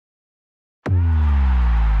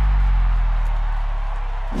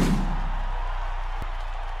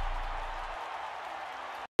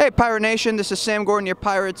Hey Pirate Nation, this is Sam Gordon, your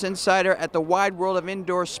Pirates Insider at the Wide World of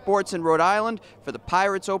Indoor Sports in Rhode Island for the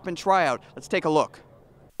Pirates Open Tryout. Let's take a look.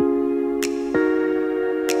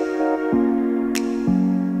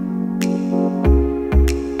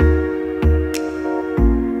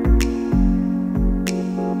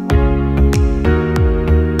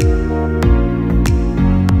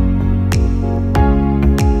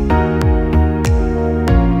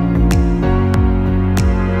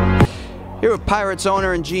 Here with Pirates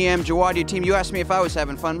owner and GM Jawad, your team. You asked me if I was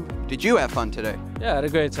having fun. Did you have fun today? Yeah, I had a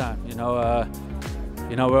great time.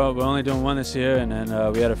 We're only doing one this year, and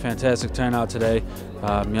then we had a fantastic turnout today.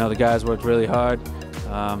 The guys worked really hard.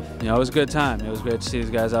 It was a good time. It was great to see these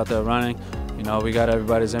guys out there running. We got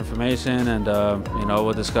everybody's information, and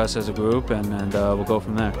we'll discuss as a group, and we'll go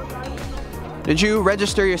from there. Did you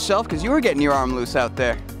register yourself? Because you were getting your arm loose out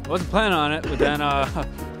there. I wasn't planning on it, but then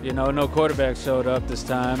no quarterback showed up this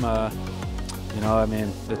time.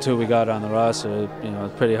 The two we got on the roster,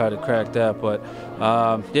 it's pretty hard to crack that. But,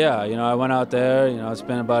 I went out there. It's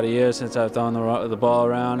been about a year since I've thrown the ball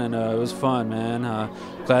around, and it was fun, man.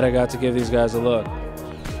 Glad I got to give these guys a look.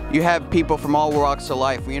 You have people from all walks of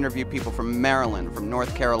life. We interview people from Maryland, from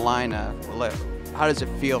North Carolina. How does it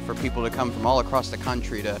feel for people to come from all across the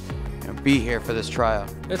country to be here for this tryout?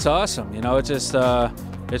 It's awesome.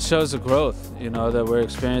 It shows the growth, that we're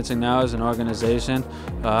experiencing now as an organization.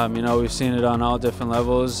 We've seen it on all different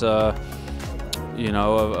levels, of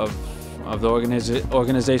the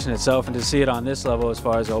organization itself, and to see it on this level as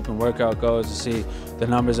far as the open workout goes, to see the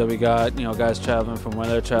numbers that we got, guys traveling from where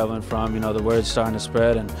they're traveling from, the word's starting to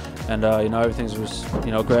spread, and everything's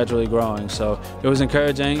gradually growing. So it was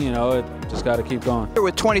encouraging, it just got to keep going.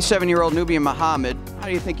 With 27-year-old Nubian Muhammad, how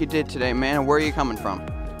do you think you did today, man, and where are you coming from?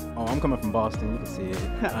 Oh, I'm coming from Boston. You can see it.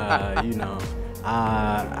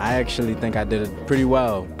 I actually think I did it pretty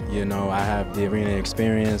well. I have the arena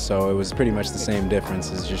experience, so it was pretty much the same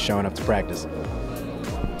difference as just showing up to practice.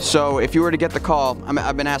 So if you were to get the call,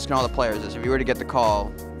 I've been asking all the players this, if you were to get the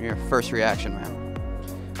call, your first reaction, man?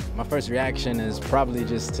 My first reaction is probably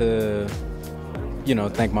just to,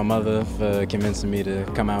 thank my mother for convincing me to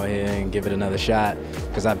come out here and give it another shot,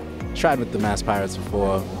 because I've tried with the Mass Pirates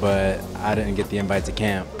before, but I didn't get the invite to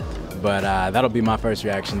camp. But that'll be my first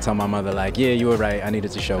reaction. Tell my mother, like, yeah, you were right. I needed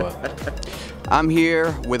to show up. I'm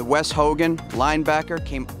here with Wes Hogan, linebacker,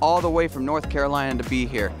 came all the way from North Carolina to be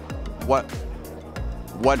here. What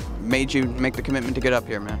made you make the commitment to get up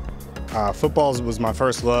here, man? Football was my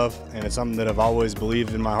first love, and it's something that I've always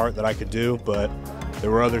believed in my heart that I could do, but there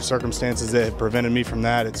were other circumstances that had prevented me from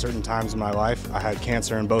that at certain times in my life. I had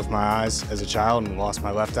cancer in both my eyes as a child and lost my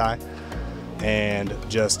left eye, and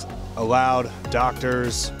just allowed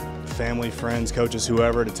doctors, family, friends, coaches,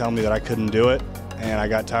 whoever, to tell me that I couldn't do it. And I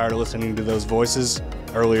got tired of listening to those voices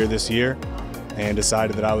earlier this year and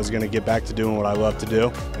decided that I was going to get back to doing what I love to do,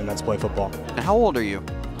 and that's play football. And how old are you?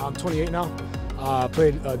 I'm 28 now. I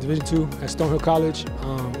played Division II at Stonehill College.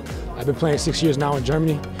 I've been playing 6 years now in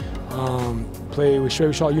Germany. Played with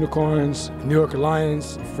Tryout Unicorns, New York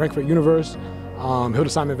Lions, Frankfurt Universe,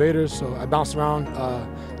 Hildesheim Invaders. So I bounced around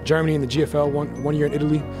Germany and the GFL, one year in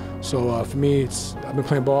Italy. So for me, I've been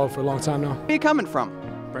playing ball for a long time now. Where are you coming from?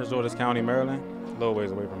 Prince George's County, Maryland. A little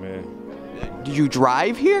ways away from here. Did you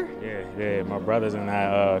drive here? Yeah. My brothers and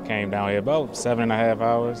I came down here about 7.5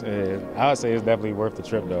 hours. I would say it's definitely worth the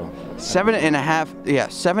trip, though.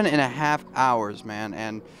 7.5 hours, man.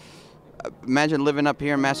 And imagine living up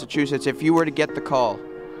here in Massachusetts. If you were to get the call,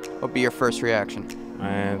 what would be your first reaction?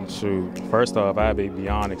 Man, shoot. First off, I'd be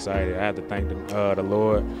beyond excited. I have to thank the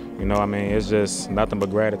Lord. It's just nothing but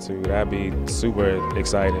gratitude. I'd be super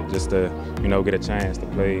excited just to, get a chance to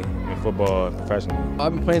play in football professionally.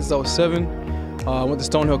 I've been playing since I was 7. I went to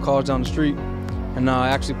Stonehill College down the street, and I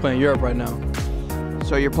actually play in Europe right now.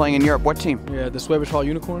 So you're playing in Europe. What team? Yeah, the Swedish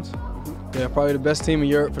Unicorns. Yeah, probably the best team in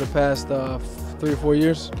Europe for the past 3 or 4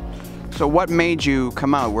 years. So what made you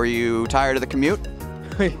come out? Were you tired of the commute?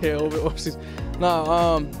 Yeah, a little bit overseas. No,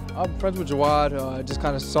 I'm friends with Jawad. I just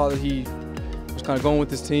kind of saw that he was kind of going with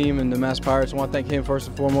his team and the Mass Pirates. I want to thank him first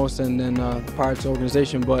and foremost, and then the Pirates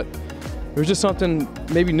organization. But it was just something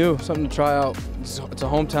maybe new, something to try out. It's a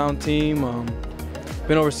hometown team.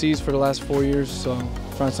 Been overseas for the last 4 years, so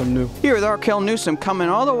trying something new. Here with Arkell Newsom coming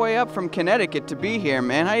all the way up from Connecticut to be here,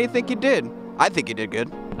 man. How do you think you did? I think you did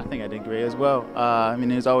good. I think I did great as well.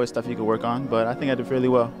 There's always stuff you could work on, but I think I did fairly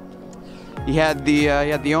well. You had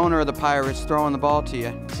the owner of the Pirates throwing the ball to you.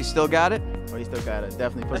 Has he still got it? Oh, he still got it.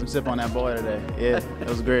 Definitely put some zip on that ball today. Yeah, it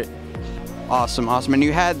was great. Awesome. And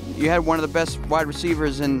you had one of the best wide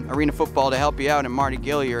receivers in arena football to help you out in Marty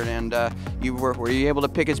Gilliard, and were you able to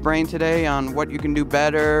pick his brain today on what you can do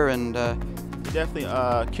better? And definitely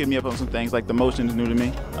queued me up on some things, like the motion is new to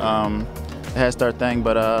me. The head start thing,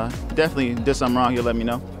 but definitely did something wrong, he'll let me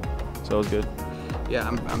know. So it was good. Yeah,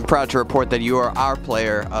 I'm proud to report that you are our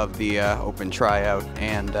player of the Open Tryout,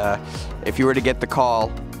 and if you were to get the call,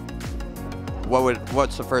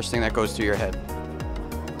 what's the first thing that goes through your head?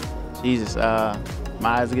 Jesus, my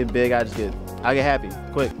eyes get big, I get happy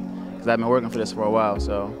quick, because I've been working for this for a while,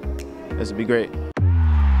 so this would be great.